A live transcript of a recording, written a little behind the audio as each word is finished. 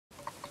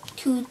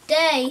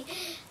today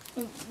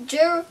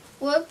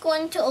we're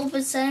going to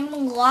open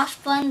some Lost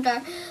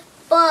Thunder,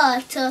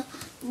 but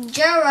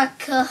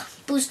Zeraora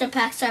Booster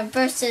Packs are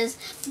versus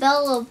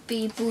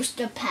Celebi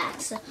Booster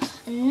Packs.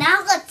 And now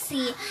let's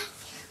see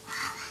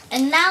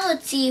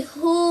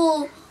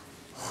who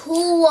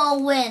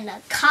will win.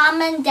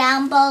 Comment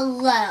down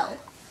below.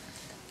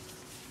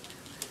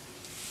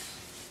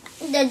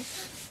 The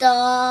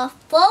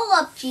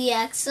follow-up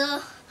GX,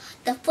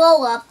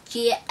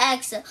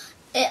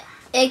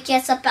 it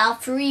gets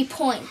about 3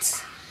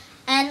 points,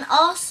 and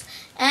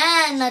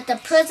the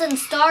prison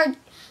star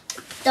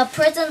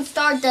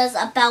does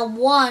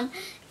about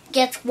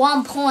gets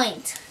 1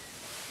 point.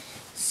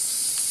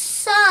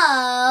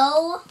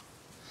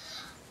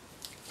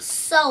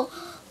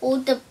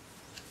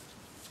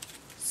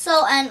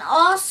 And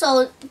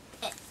also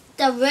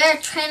the rare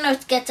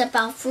trainers gets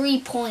about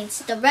 3 points.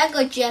 The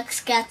regular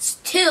GX gets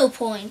 2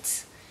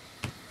 points.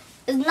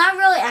 It's not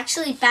really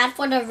actually bad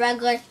for the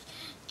regular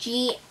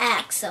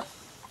GX.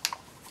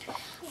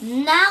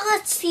 Now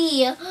let's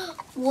see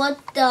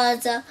what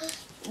does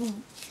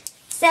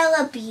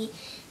Celebi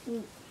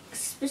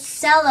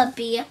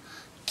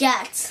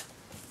gets.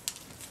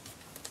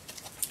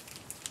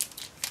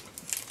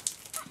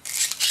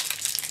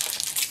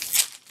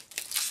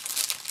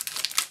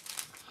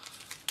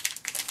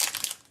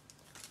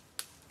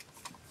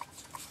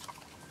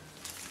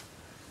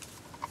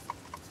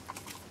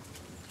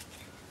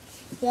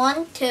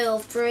 One, two,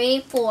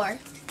 three, four.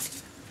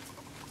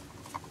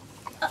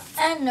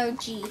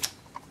 Energy.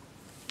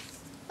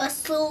 A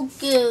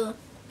Slowking.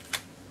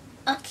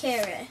 A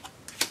Carrot.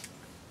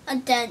 A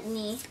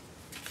Dentney.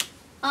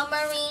 A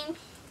Marine.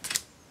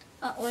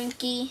 A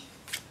Winky.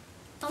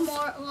 A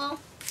Mortlo.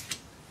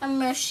 A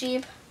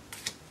Mersheep.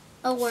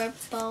 A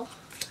Wurmple.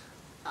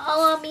 A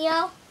Alolan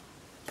Meowth.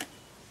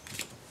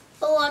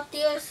 A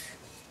Lapras.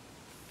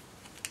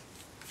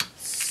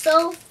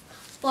 So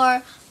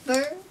far,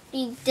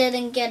 he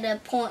didn't get a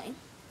point.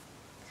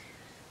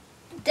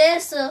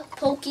 This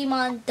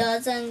Pokemon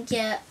doesn't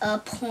get a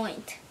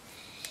point.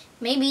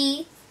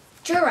 Maybe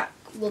Zeraora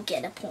will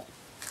get a point.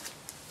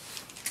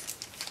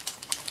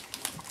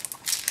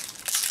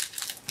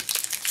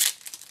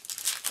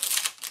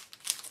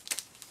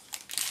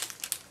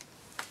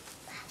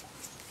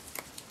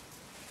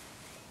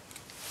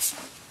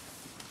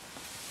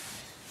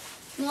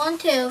 One,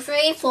 two,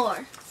 three,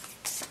 four.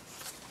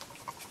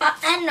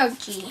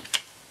 Energy.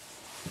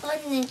 A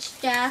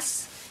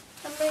Ninjask,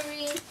 a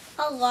Marine,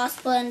 a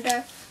Lost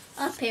Blender,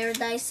 a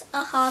Paradise,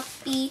 a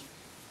Hoppy,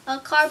 a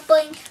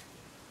Carbink,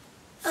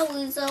 a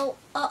Weasel,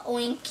 a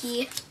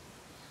Winky,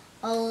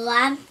 a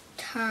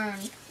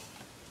Lampent,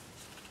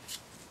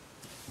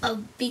 a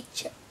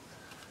Beach.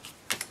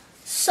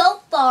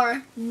 So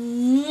far,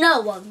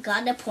 no one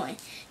got a point.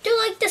 They're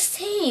like the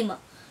same.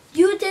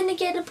 You didn't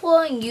get a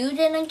point, you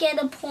didn't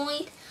get a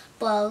point,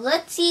 but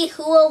let's see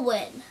who will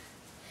win.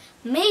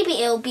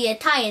 Maybe it'll be a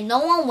tie and no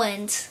one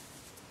wins.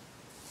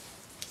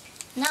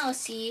 Now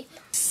see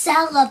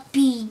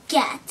Celebi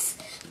gets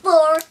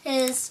for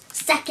his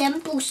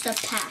second booster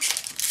pack.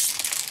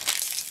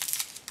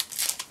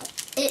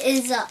 It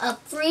is a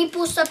free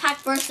booster pack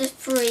versus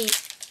free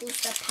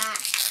booster pack,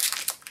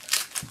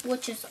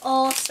 which is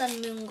all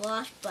Sun Moon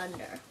Lost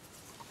Thunder.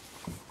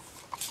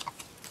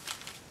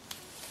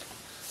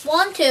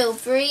 1, 2,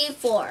 3,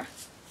 4.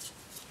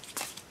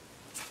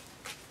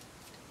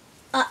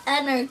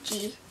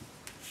 Energy.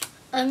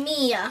 A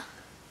Mia.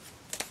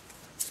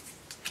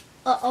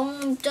 A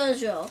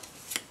Dugtrio.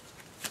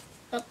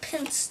 A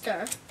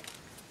Pinster.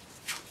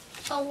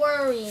 A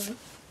Whirling.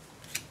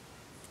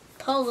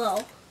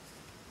 Polo.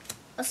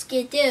 A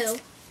Skidoo.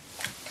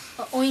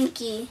 A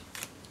Oinky.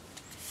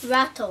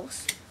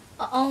 Rattles.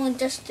 A Aolan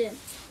Dugtrio.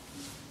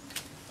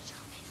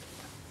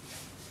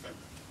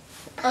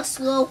 A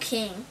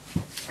Slowking.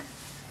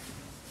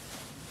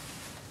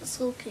 A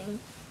Slowking.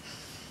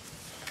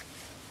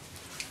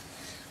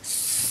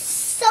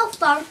 So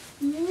far,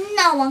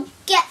 no one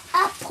get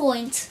a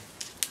point.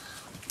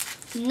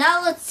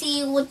 Now let's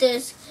see what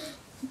this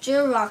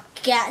Zeraora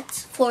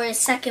gets for his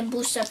second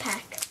booster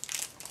pack.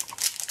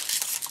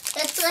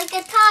 It's like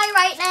a tie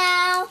right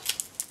now.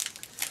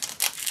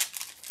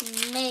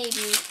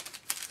 Maybe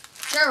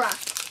Zeraora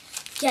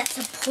gets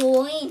a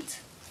point.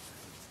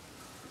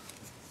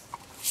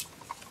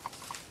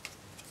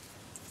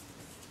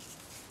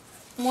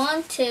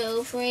 One,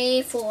 two,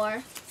 three,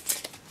 four.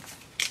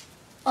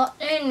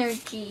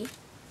 Energy.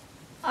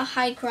 A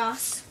High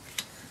Cross,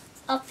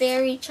 a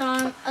Fairy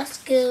Charm, a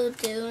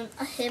Skidoo,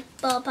 a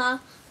Hippopotame,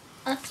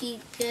 a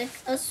Pikachu,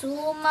 a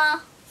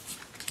Zuma,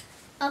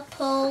 a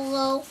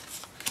Polo,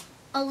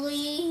 a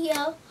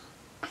Leo,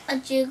 a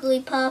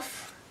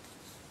Jigglypuff.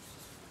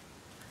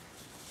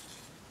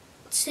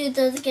 Two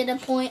doesn't get a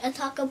point. A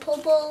Tapu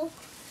Koko.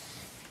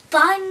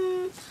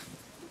 Finally,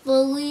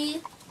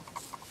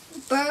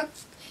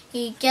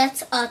 he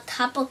gets a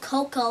Tapu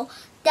Koko.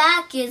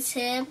 That gives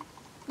him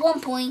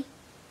 1 point.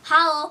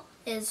 Holo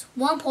is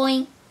 1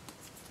 point.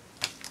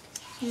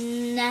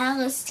 Now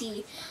let's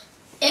see.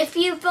 If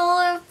you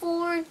voted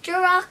for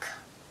Zeraora,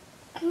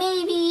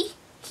 maybe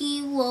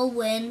will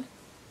win.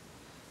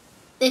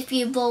 If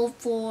you vote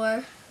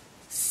for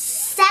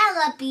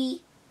Celebi,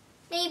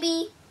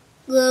 maybe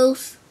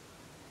lose.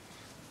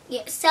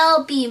 Yeah,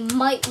 Celebi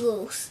might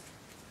lose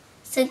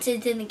since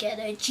it didn't get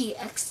a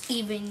GX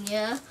even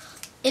yet.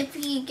 If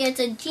he gets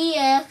a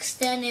GX,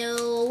 then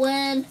it'll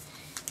win.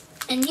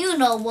 And you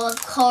know what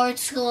card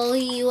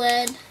slowly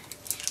will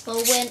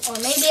win, or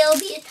maybe it'll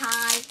be a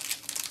tie.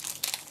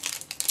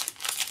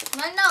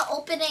 Right now,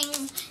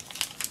 opening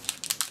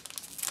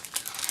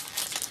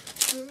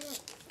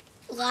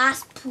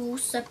last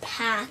booster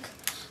pack,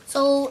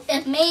 so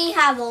it may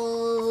have a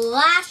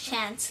last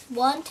chance.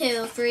 1,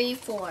 2, 3,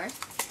 4.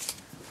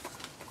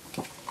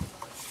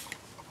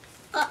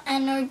 A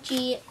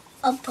energy,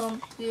 a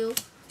pump you,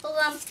 a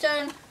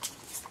Lampent,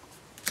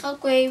 a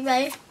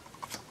Gravey,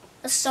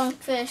 a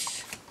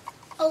Sunfish,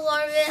 a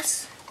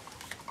Larvis,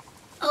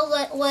 a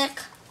Litwick,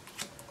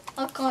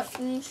 a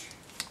Courtney,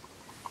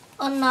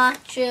 a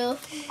Nacho,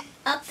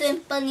 a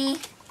Phanpy,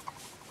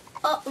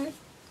 a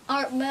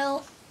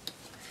Artmill.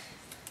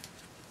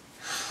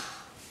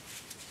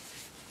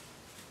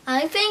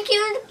 I think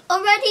you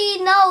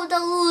already know the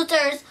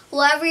losers.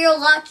 Whoever you're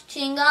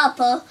watching up,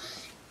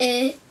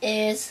 it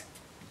is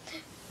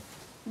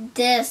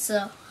this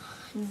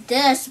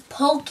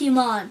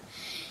Pokemon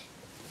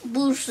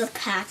Booster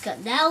Pack.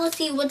 Now let's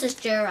see what does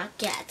Zeraora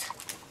get.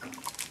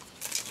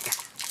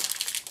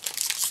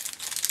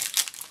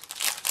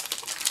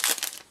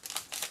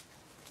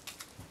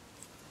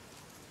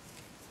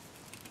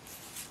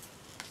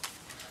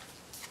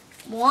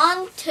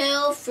 One,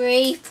 2,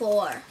 3,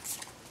 4.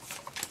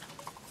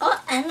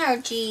 Oh,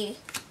 energy.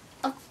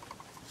 A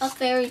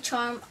fairy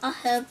charm, a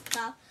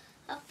hippo,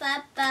 a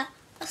Fabba,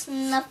 a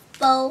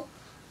Snuffle,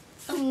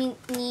 a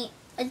Mini,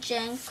 a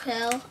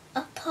Jankril,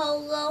 a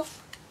Polo,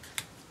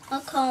 a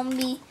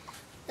Combi,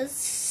 a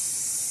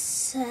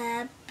Saba.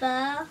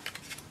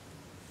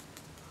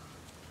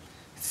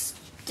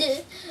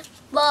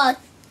 But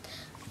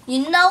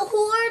you know who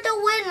are the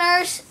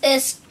winners?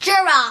 It's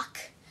Zeraora.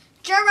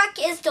 Zeraora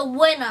is the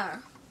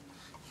winner.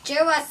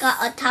 Zeraora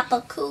got a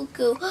Tapu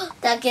Koko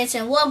that gets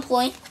him 1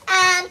 point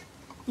and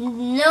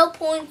no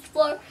points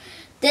for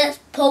this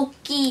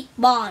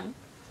Pokemon.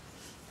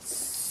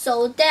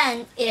 So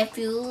then, if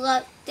you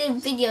like the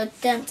video,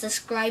 then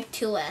subscribe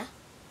to it.